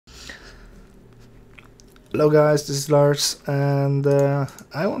Hello guys, this is Lars, and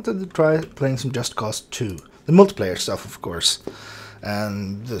I wanted to try playing some Just Cause 2. The multiplayer stuff, of course.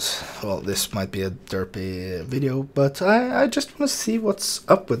 And this, well, this might be a derpy video, but I just want to see what's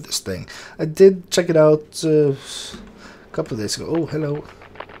up with this thing. I did check it out a couple of days ago. Oh, hello.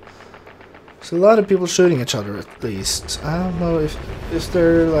 There's a lot of people shooting each other, at least. I don't know if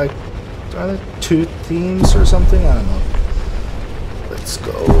they're like, are there two teams or something? I don't know. Let's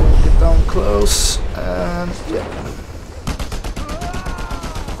go get down close and yeah.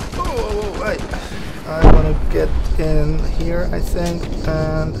 Oh, wait. I want to get in here, I think,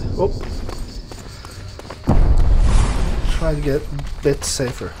 and oh, try to get a bit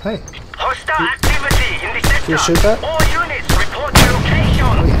safer. Hey, hostile activity in the sector. Can you shoot that? All units report to location.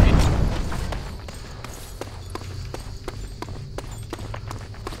 Oh,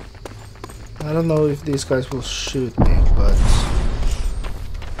 yeah. I don't know if these guys will shoot me, but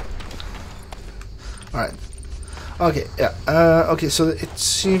alright. Okay, yeah. Okay, so it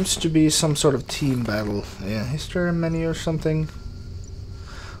seems to be some sort of team battle. Yeah, is there a menu or something?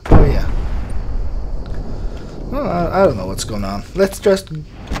 Oh, yeah. Well, I don't know what's going on. Let's just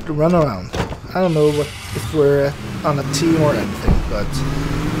run around. I don't know if we're on a team or anything, but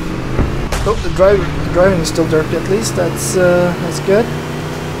oh, the driving is still dirty. At least that's good.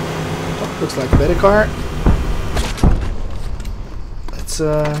 Oh, looks like a better car. Let's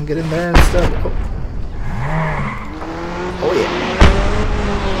get in there instead. Oh. Oh yeah.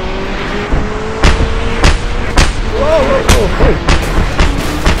 Whoa, whoa, whoa, hey.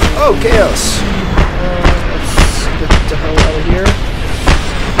 Oh, chaos. Let's get the hell out of here.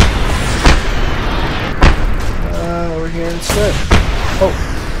 Over here instead. Oh.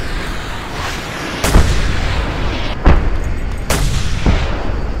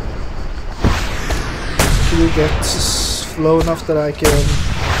 Should we get slow enough that I can...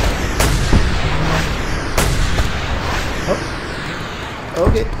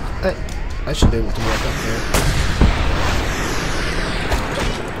 Okay, I should be able to walk up here.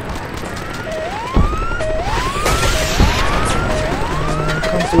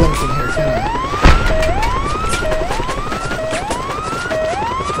 Can't do anything here, can I?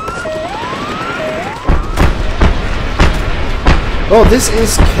 Oh, this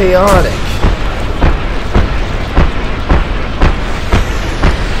is chaotic.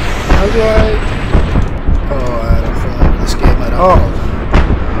 How do I... Oh, I don't feel like this game at all.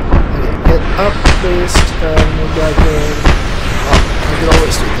 Up first, maybe I could... Oh, I could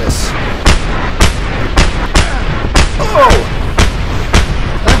always do this. Oh!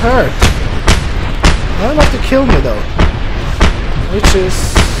 That hurt. Not enough to kill me though. Which is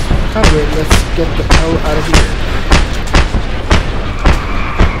kind of weird. Let's get the hell out of here.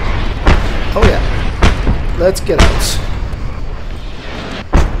 Oh yeah. Let's get out.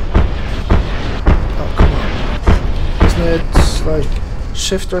 Oh, come on. Isn't it like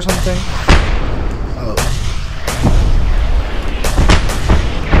shift or something? Oh.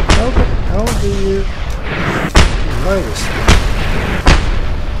 How do you survive this thing?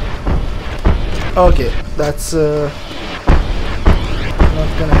 Okay, that's not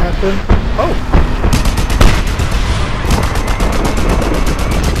gonna happen. Oh!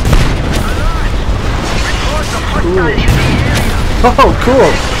 Ooh. Oh,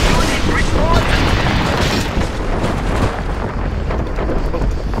 cool!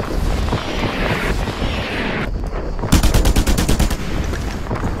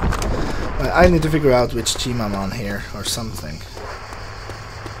 I need to figure out which team I'm on here, or something.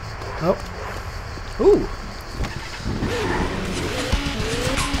 Oh. Ooh.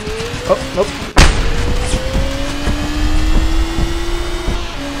 Oh, nope.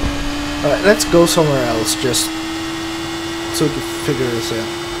 Alright, let's go somewhere else, just so we can figure this out.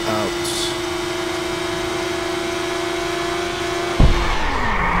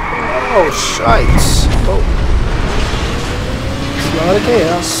 Oh, shite! Oh. It's a lot of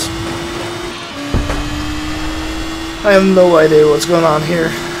chaos. I have no idea what's going on here.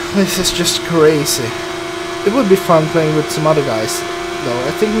 This is just crazy. It would be fun playing with some other guys, though.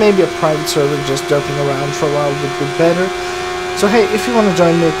 I think maybe a private server just jumping around for a while would be better. So hey, if you want to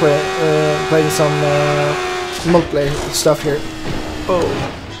join me playing some multiplayer stuff here. Oh.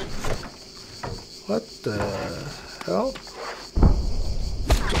 What the hell?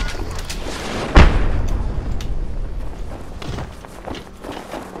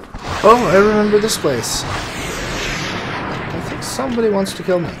 Oh, I remember this place. Somebody wants to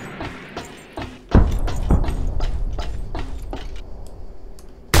kill me.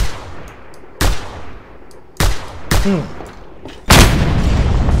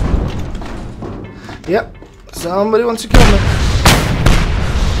 Yep, somebody wants to kill me.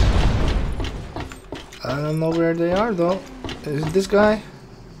 I don't know where they are though. Is it this guy?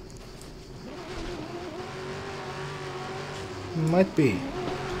 Might be.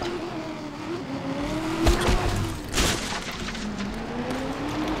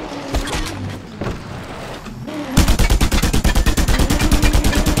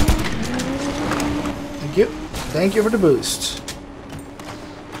 Thank you. Thank you for the boost.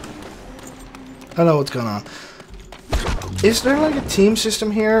 I don't know what's going on. Is there like a team system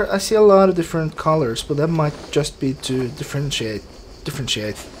here? I see a lot of different colors, but that might just be to differentiate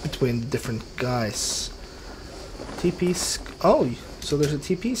between the different guys. TP oh, so there's a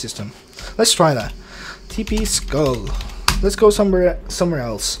TP system. Let's try that. TP skull. Let's go somewhere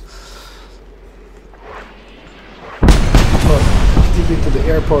else. Oh, TP to the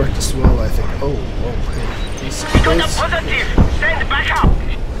airport as well, I think. Oh, whoa, hey. We got a positive. Send back up.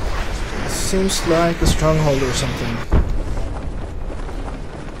 Seems like a stronghold or something.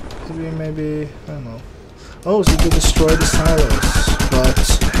 Maybe, I don't know. Oh, so you can destroy the silos, but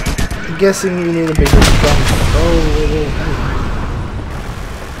I'm guessing you need a bigger gun. Oh,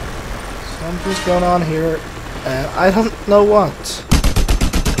 something's going on here, and I don't know what.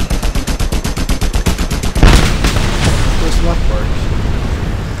 It does not work.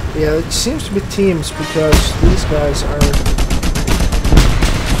 Yeah, it seems to be teams because these guys are.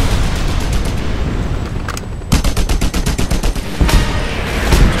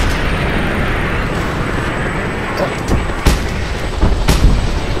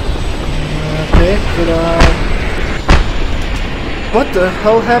 What the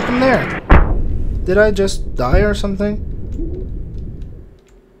hell happened there? Did I just die or something?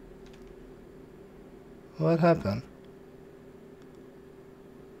 What happened?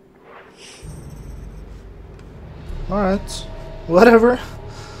 Alright. Whatever.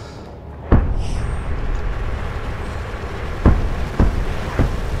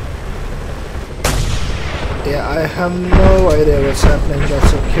 Yeah, I have no idea what's happening,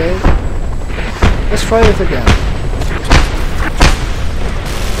 that's okay. Let's try it again.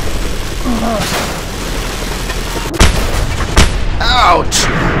 Ouch!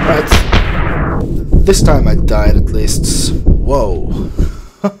 Right. This time I died at least. Whoa.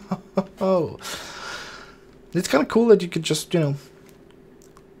 Oh. It's kind of cool that you could just, you know,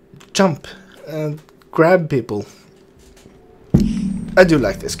 jump and grab people. I do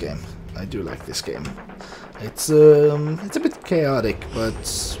like this game. I do like this game. It's a bit chaotic, but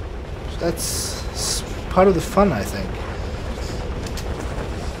that's part of the fun, I think.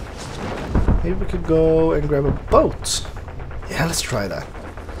 Maybe we could go and grab a boat. Yeah, let's try that.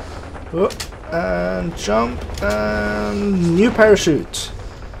 Oh, and jump and new parachute.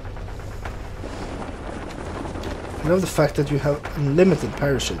 I love the fact that you have unlimited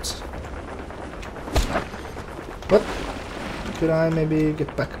parachutes. What? Could I maybe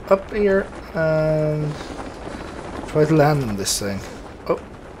get back up here and try to land on this thing? Oh.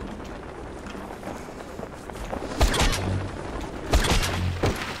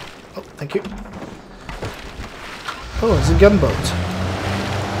 Oh, thank you. Oh, it's a gunboat.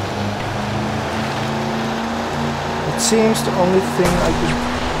 It seems the only thing I could...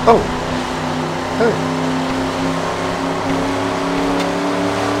 Oh! Oh!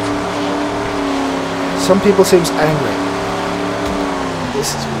 Some people seems angry.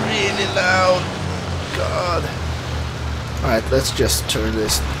 This is really loud. God. Alright, let's just turn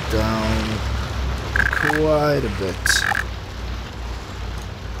this down quite a bit.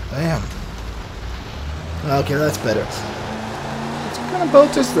 Damn. Okay, that's better. What kind of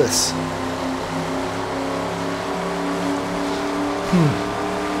boat is this?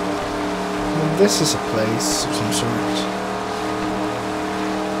 Well, this is a place of some sort.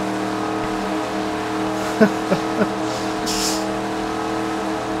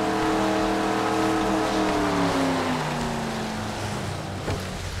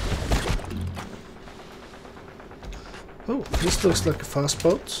 Oh, this looks like a fast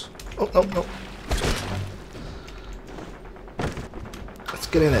boat. Oh, no, no. Let's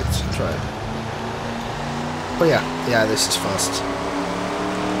get in it and try it. Oh yeah, yeah, this is fast.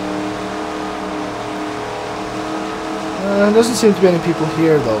 There doesn't seem to be any people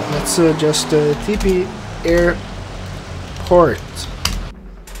here though. Let's just TP airport.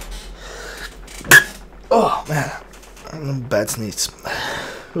 Oh man, I'm a bad sneeze.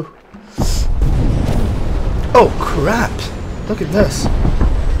 Oh crap! Look at this.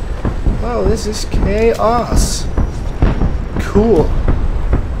 Oh, this is chaos. Cool.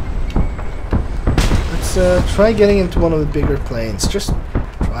 Let's try getting into one of the bigger planes. Just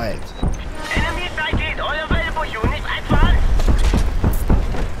try it. Enemy sighted. All available units advance.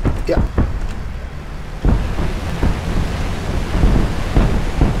 Yeah.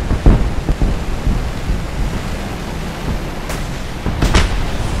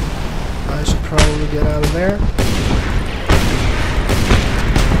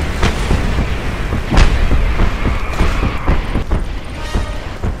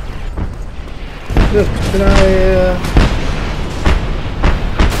 Good. Can I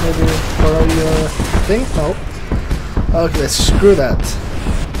maybe borrow your thing? No. Okay, screw that.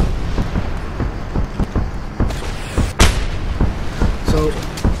 So,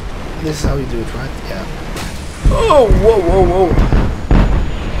 this is how you do it, right? Yeah. Oh, whoa, whoa, whoa.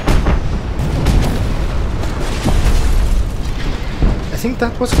 I think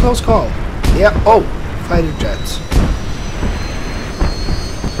that was a close call. Yeah, oh, fighter jets.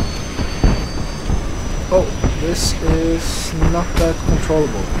 Oh, this is not that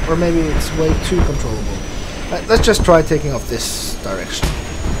controllable. Or maybe it's way too controllable. Let's just try taking off this direction.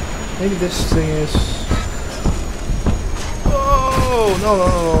 Maybe this thing is... Oh, no, no,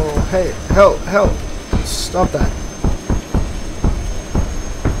 no, no. Hey, help, help. Stop that.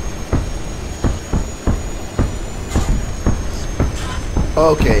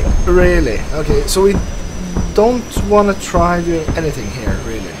 Okay, really? Okay, so we don't want to try doing anything here,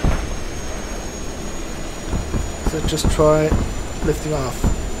 really. So just try lifting off.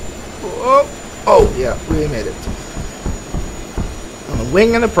 Oh, oh yeah, we made it. On a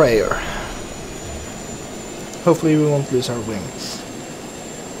wing and a prayer. Hopefully we won't lose our wings.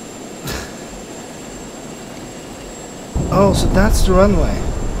 Oh, so that's the runway.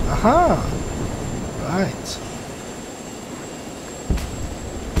 Aha! Right.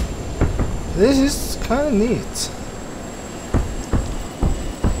 This is kind of neat.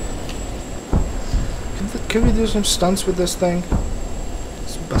 Can we do some stunts with this thing?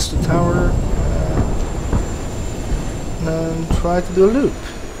 Let's bust the tower. And try to do a loop.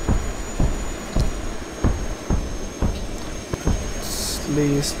 At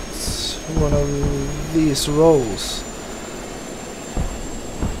least one of these rolls.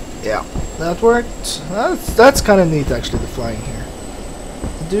 Yeah, that worked. That's kind of neat, actually, the flying here.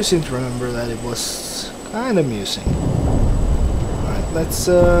 I do seem to remember that it was kind of amusing. Alright, let's,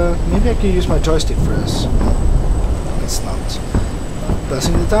 maybe I can use my joystick for this. No, it's not.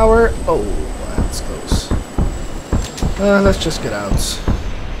 Buzzing the tower. Oh, that's close. Let's just get out.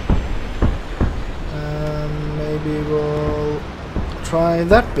 Maybe we'll try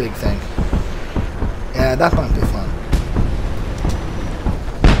that big thing. Yeah, that might be fun.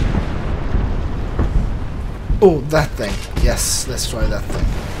 Oh, that thing. Yes, let's try that thing.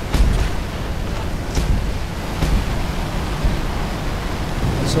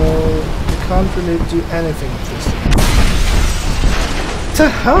 So, we can't really do anything with this thing. What the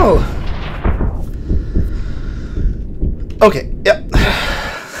hell? Okay, yep.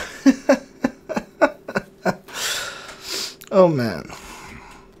 Oh man.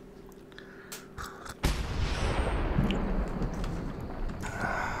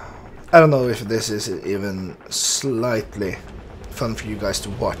 I don't know if this is even slightly fun for you guys to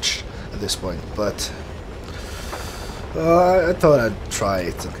watch at this point, but I thought I'd try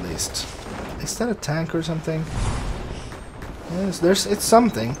it at least. Is that a tank or something? Yes, it's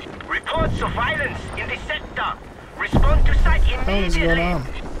something. Reports of violence in the sector. Respond to site immediately. What is going on?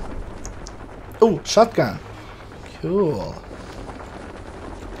 Oh, shotgun. Cool.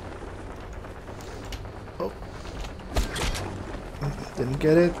 Oh. Didn't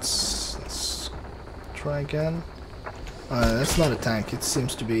get it. Let's try again. That's not a tank. It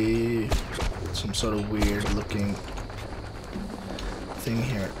seems to be some sort of weird looking thing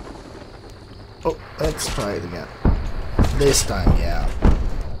here. Oh, let's try it again. This time, yeah.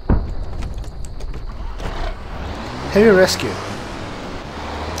 Heavy rescue.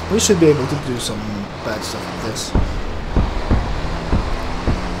 We should be able to do some bad stuff with this.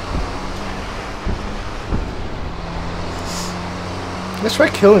 Let's try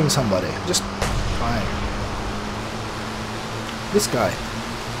killing somebody. Just try. This guy.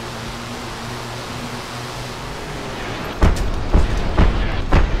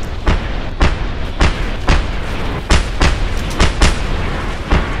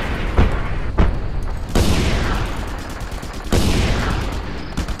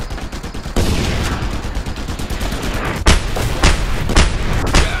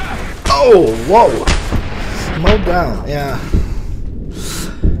 Oh, whoa! Mowed down, yeah.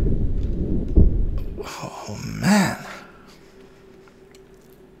 Oh, man.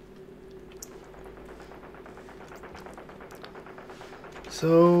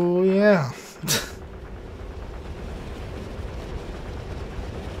 So, yeah.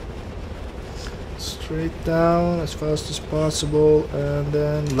 Straight down as fast as possible, and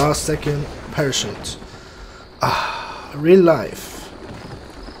then last second parachute. Ah, real life.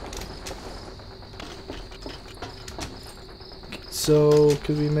 So,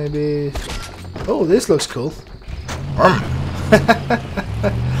 could we maybe... Oh, this looks cool.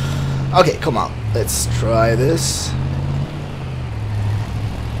 Okay, come on. Let's try this.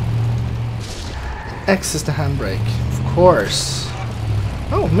 X is the handbrake, of course.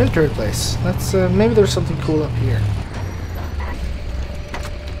 Oh, military place. That's maybe there's something cool up here.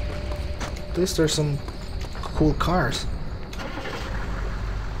 At least there's some cool cars.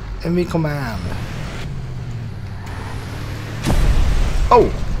 MV command.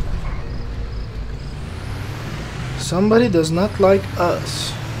 Oh! Somebody does not like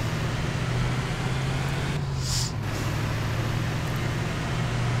us.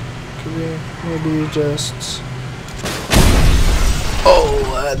 Could we maybe just...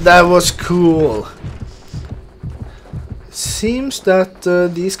 Oh, that was cool. Seems that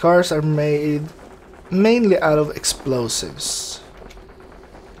these cars are made mainly out of explosives.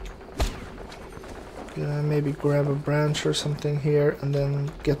 Gonna maybe grab a branch or something here and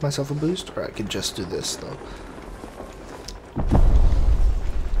then get myself a boost, or I could just do this though.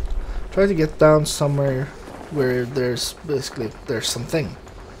 Try to get down somewhere where there's something.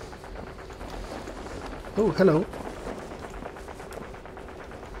 Oh, hello.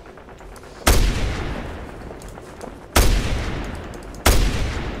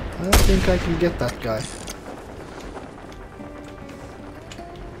 I don't think I can get that guy.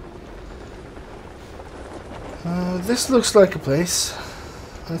 This looks like a place.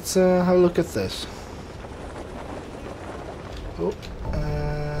 Let's have a look at this. Oh,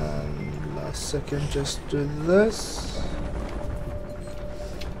 and last second, just do this.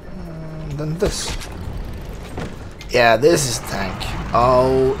 And then this. Yeah, this is tank.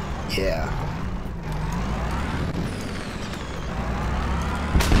 Oh, yeah.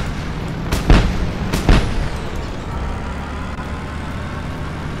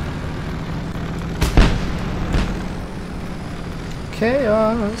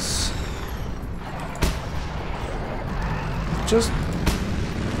 Chaos. Just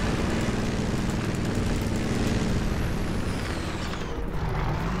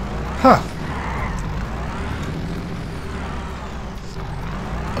huh.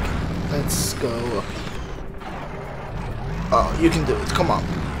 Okay, let's go up. Oh, you can do it. Come on.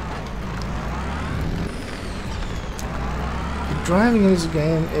 The driving in this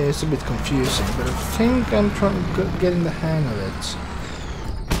game is a bit confusing, but I think I'm getting the hang of it.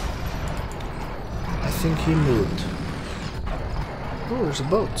 I think he moved. Oh, there's a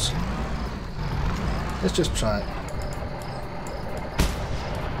boat. Let's just try it.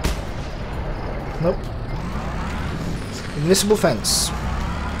 Nope. Invisible fence.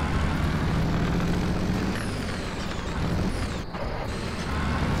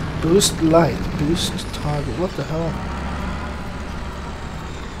 Boost light. Boost target. What the hell?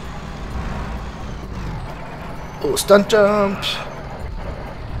 Oh, stunt jump.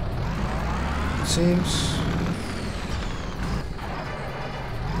 It seems.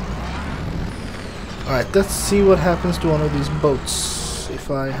 Alright, let's see what happens to one of these boats if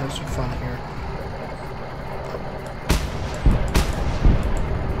I have some fun here.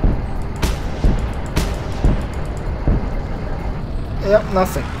 Yep,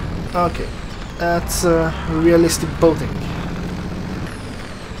 nothing. Okay, that's realistic boating.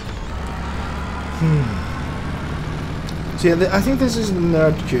 So yeah, I think this is the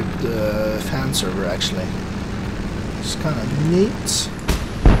NerdCube fan server actually. It's kind of neat.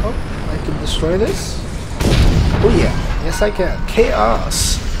 Oh, I can destroy this. Oh yeah, yes I can.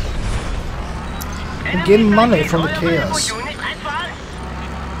 Chaos. And gain money from the chaos.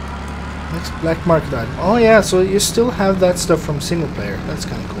 Next black market item. Oh yeah, so you still have that stuff from single player. That's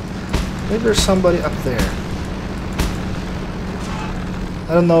kind of cool. Maybe there's somebody up there.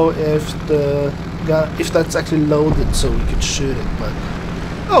 I don't know if the gun, if that's actually loaded so we could shoot it, but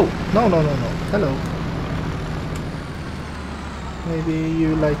oh no. Hello. Maybe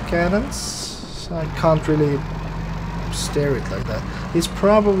you like cannons? I can't really stare it like that. He's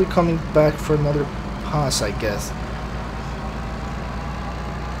probably coming back for another pass, I guess.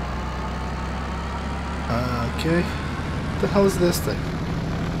 Okay. What the hell is this thing?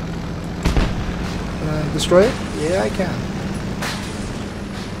 Can I destroy it? Yeah, I can.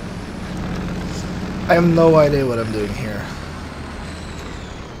 I have no idea what I'm doing here.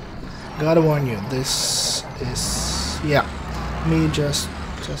 Gotta warn you, this is... yeah. Me just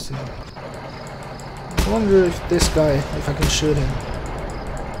you know. I wonder if this guy, if I can shoot him.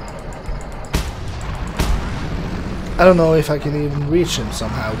 I don't know if I can even reach him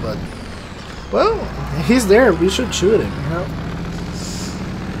somehow, but well, he's there. We should shoot him, you know.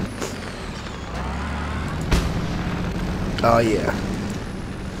 Oh yeah,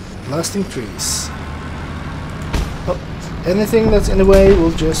 blasting trees. Oh, anything that's in the way,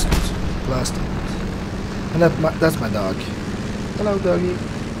 we'll just blast it. And that's my dog. Hello, doggy.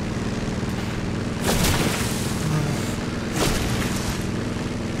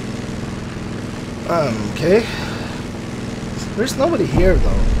 Okay. There's nobody here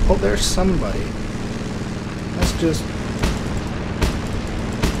though. Oh, there's somebody. Let's just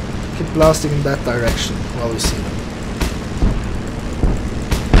keep blasting in that direction while we see them.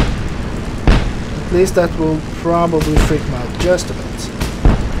 At least that will probably freak them out just a bit.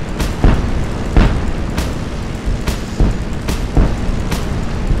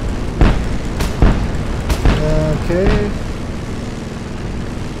 Okay.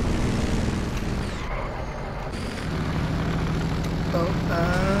 Oh,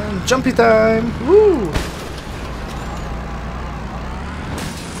 and jumpy time! Woo!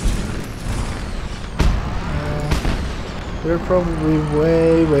 They're probably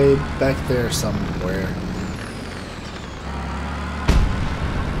way back there somewhere.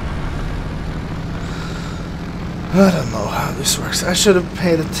 I don't know how this works. I should have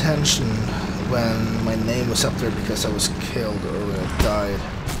paid attention when my name was up there because I was killed or when I died.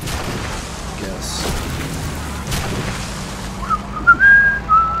 I guess.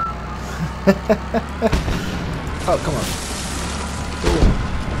 Oh, come on. Cool.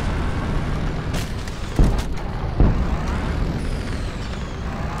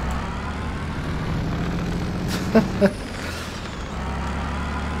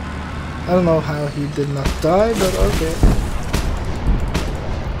 I don't know how he did not die, but okay.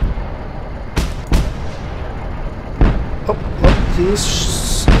 Oh, well,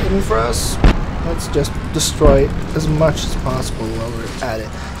 he's aiming for us. Let's just destroy as much as possible while we're at it.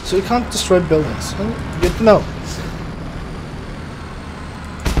 So you can't destroy buildings. Oh, good to know.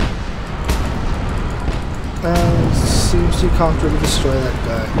 And it seems you can't really destroy that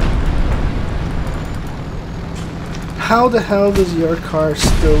guy. How the hell does your car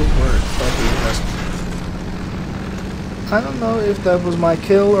still work? I don't know if that was my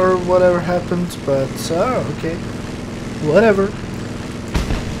kill or whatever happened, but oh, okay. Whatever.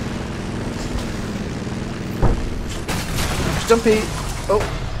 Jumpy! Oh!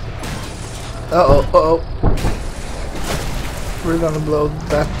 Uh-oh, uh-oh. We're gonna blow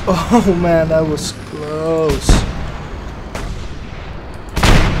that. Oh man, that was close.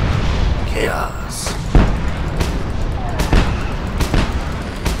 Chaos.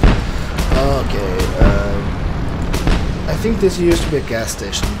 Okay, I think this used to be a gas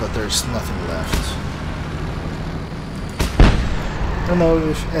station, but there's nothing left. I don't know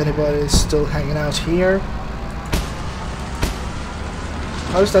if anybody is still hanging out here.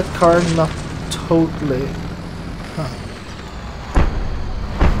 How is that car not totally... Huh.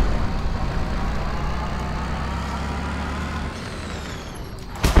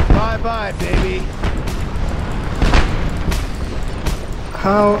 Bye-bye, baby.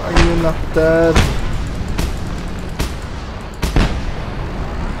 How are you not dead?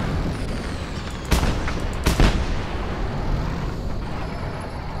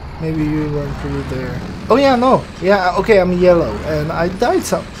 Maybe you weren't really there. Oh yeah, no. Yeah, okay, I'm yellow. And I died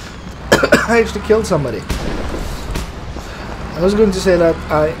I actually killed somebody. I was going to say that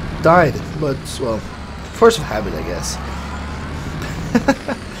I died, but, well, force of habit, I guess.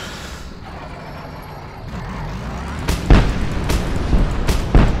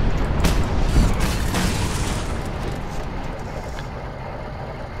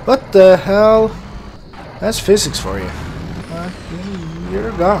 What the hell? That's physics for you.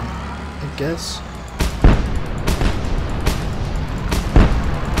 You're gone, I guess.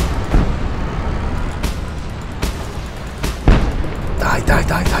 Die.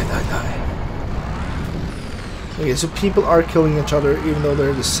 Okay, so people are killing each other even though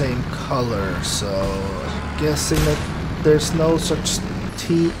they're the same color, so I'm guessing that there's no such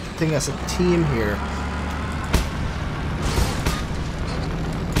thing as a team here.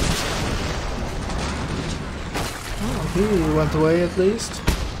 He went away at least.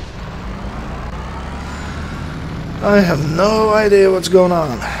 I have no idea what's going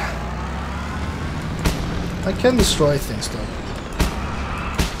on. I can destroy things though.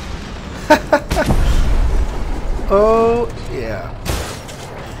 Oh yeah.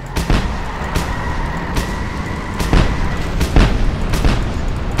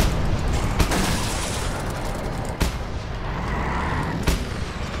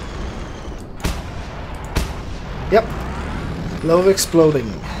 Yep. Love exploding.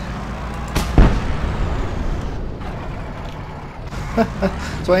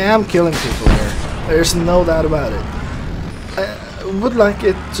 So I am killing people here. There's no doubt about it. I would like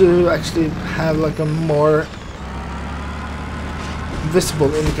it to actually have like a more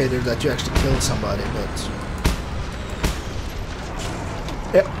visible indicator that you actually killed somebody, but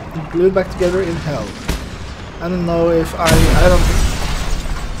yep, glued back together in hell. I don't know if I don't think...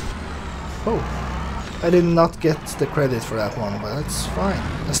 Oh. I did not get the credit for that one, but that's fine.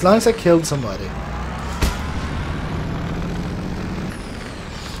 As long as I killed somebody.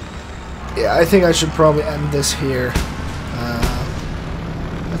 yeah, I think I should probably end this here.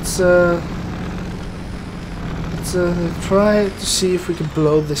 Let's try to see if we can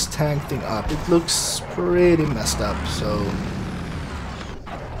blow this tank thing up. It looks pretty messed up, so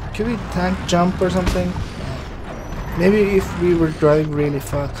could we tank jump or something? Maybe if we were driving really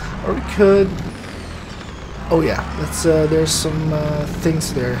fast, or we could. Oh yeah, let's. There's some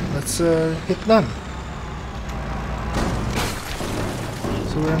things there. Let's hit them.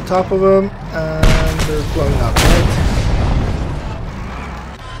 So we're on top of them, and they're blowing up, right?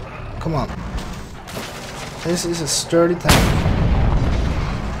 Come on. This is a sturdy tank.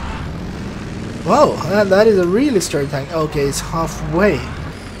 Whoa, that is a really sturdy tank. Okay, it's halfway.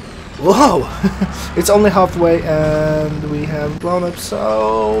 Whoa! It's only halfway, and we have blown up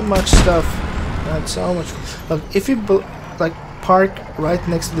so much stuff. That's so much. Look, if you like park right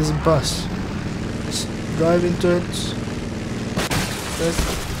next to this bus, just drive into it,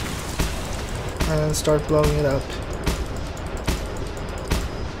 and start blowing it up.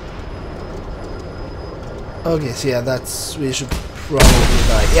 Okay, so yeah, we should probably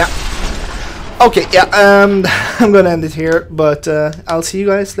die. Yeah. Okay, yeah, I'm gonna end it here, but I'll see you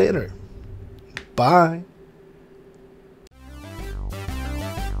guys later. Bye.